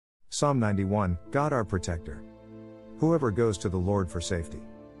Psalm 91, God our protector. Whoever goes to the Lord for safety,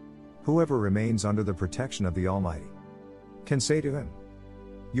 whoever remains under the protection of the Almighty, can say to him,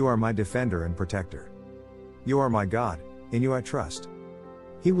 You are my defender and protector. You are my God, in you I trust.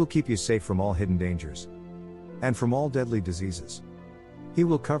 He will keep you safe from all hidden dangers, and from all deadly diseases. He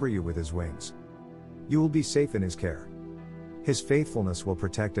will cover you with his wings. You will be safe in his care. His faithfulness will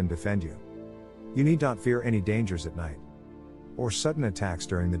protect and defend you. You need not fear any dangers at night, or sudden attacks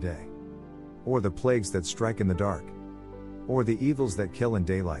during the day, or the plagues that strike in the dark, or the evils that kill in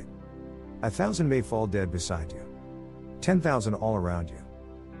daylight. 1,000 may fall dead beside you, 10,000 all around you,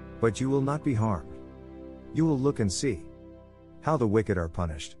 but you will not be harmed. You will look and see how the wicked are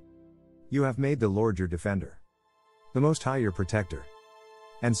punished. You have made the Lord your defender, the Most High your protector,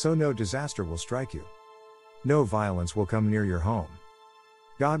 and so no disaster will strike you. No violence will come near your home.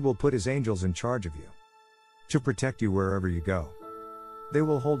 God will put his angels in charge of you, to protect you wherever you go. They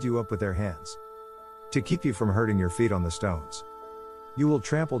will hold you up with their hands, to keep you from hurting your feet on the stones. You will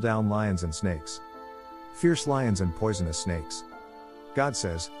trample down lions and snakes, fierce lions and poisonous snakes. God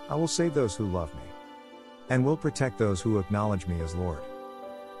says, I will save those who love me, and will protect those who acknowledge me as Lord.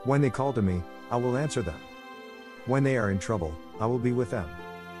 When they call to me, I will answer them. When they are in trouble, I will be with them.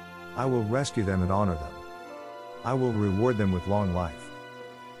 I will rescue them and honor them. I will reward them with long life.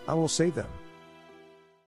 I will save them.